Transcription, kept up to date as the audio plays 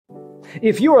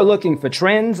If you are looking for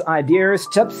trends, ideas,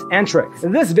 tips, and tricks,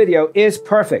 this video is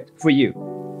perfect for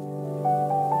you.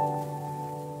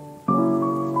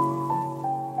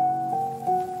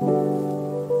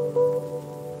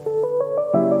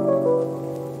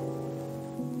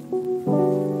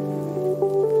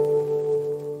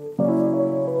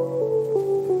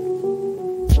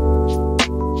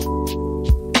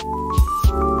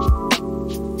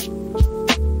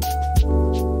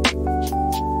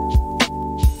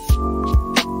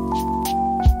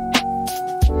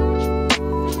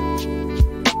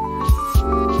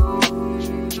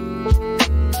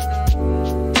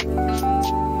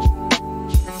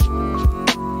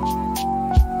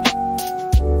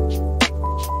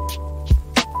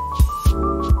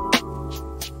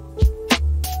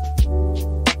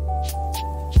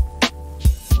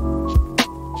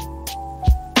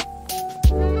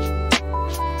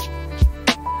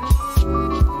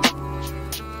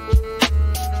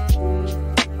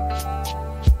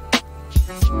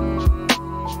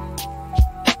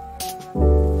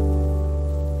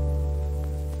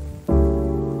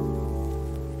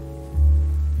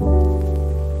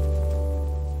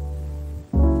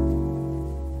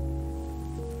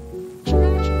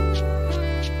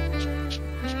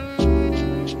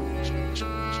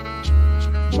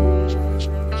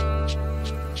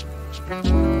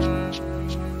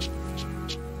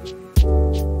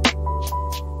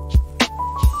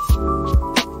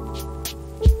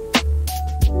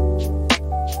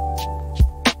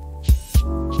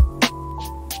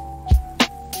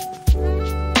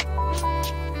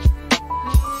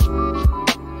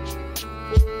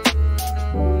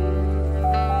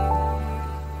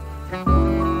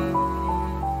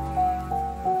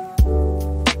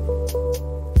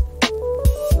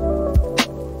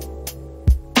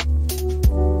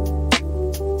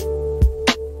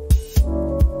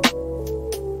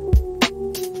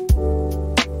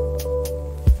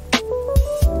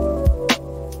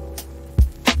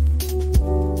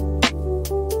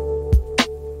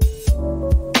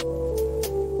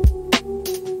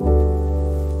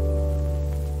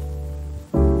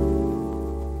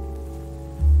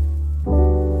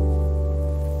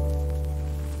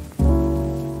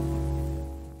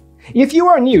 If you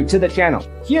are new to the channel,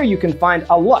 here you can find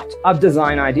a lot of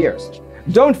design ideas.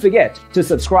 Don't forget to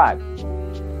subscribe.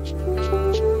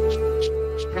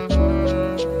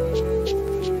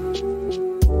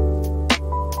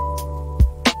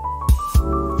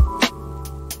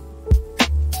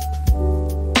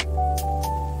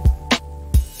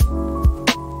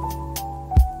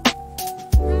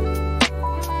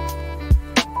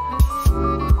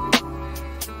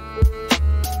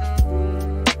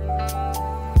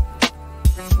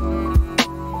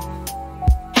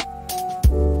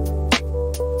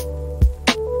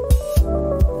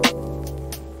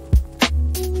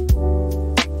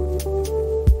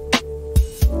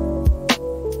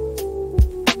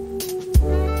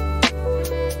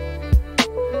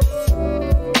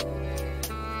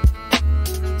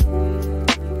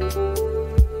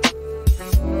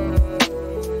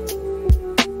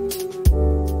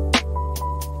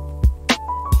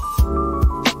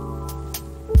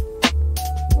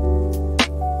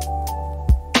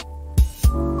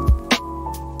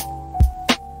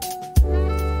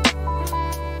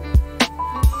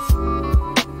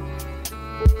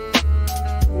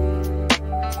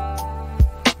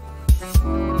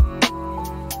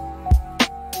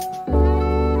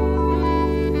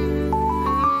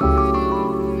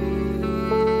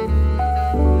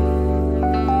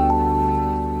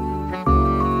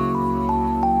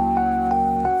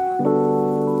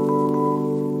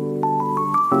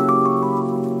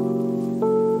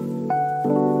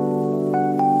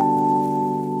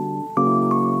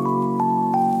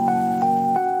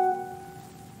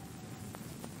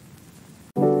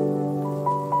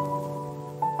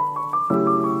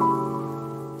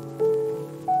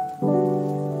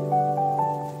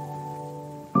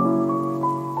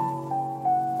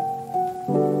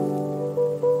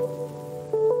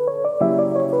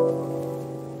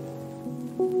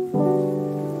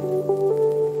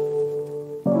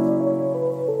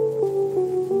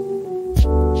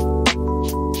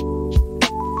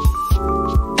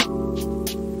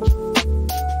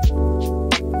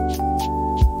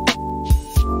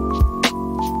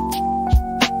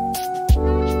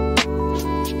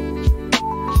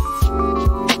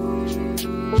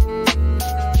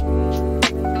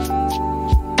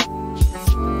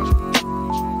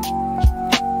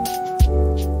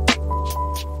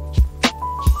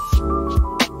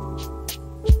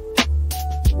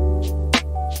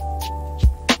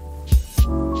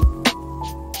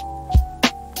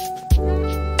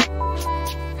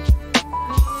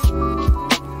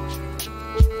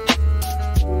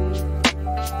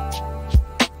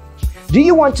 Do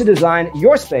you want to design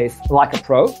your space like a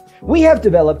pro? We have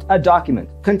developed a document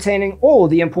containing all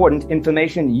the important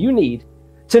information you need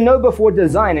to know before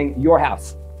designing your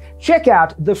house. Check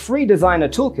out the free designer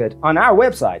toolkit on our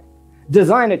website,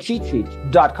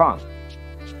 designercheatsheet.com.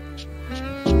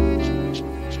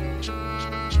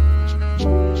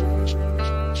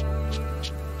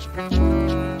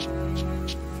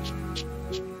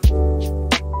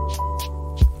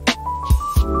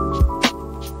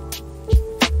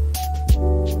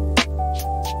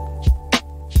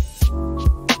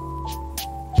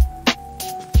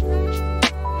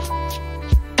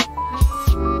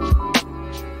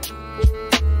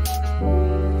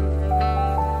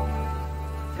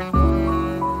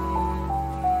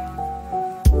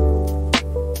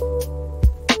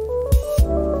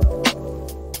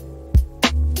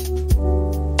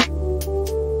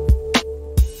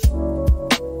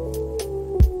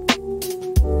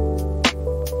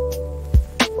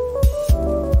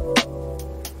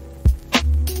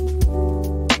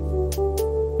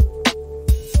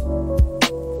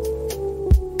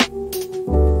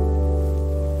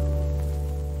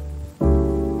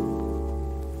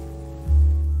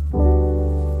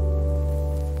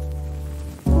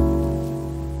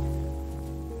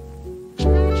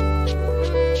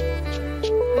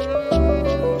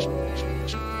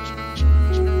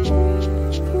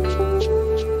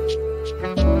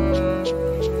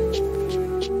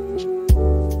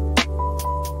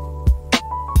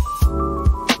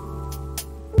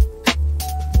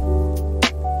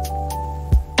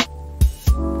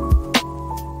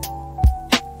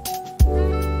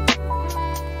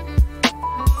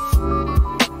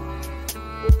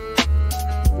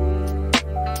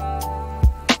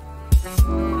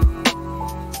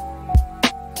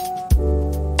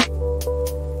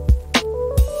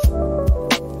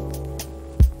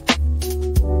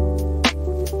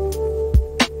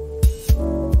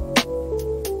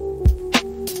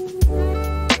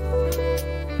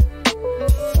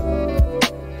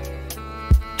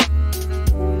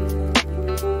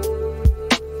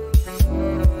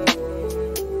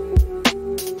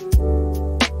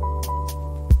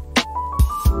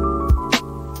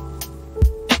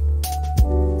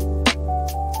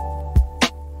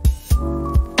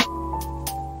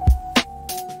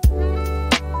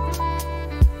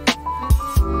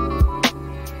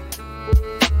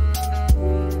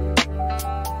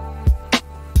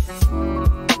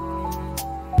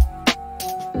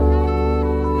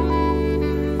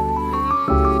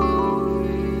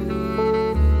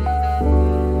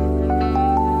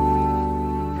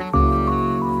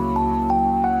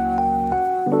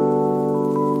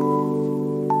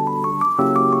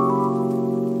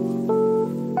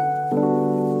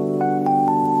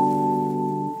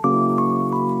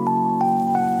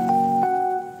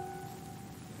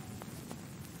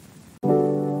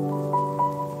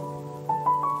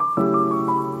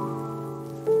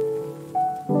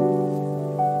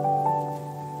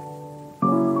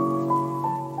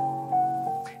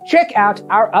 Check out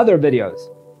our other videos.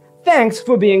 Thanks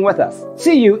for being with us.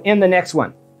 See you in the next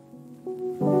one.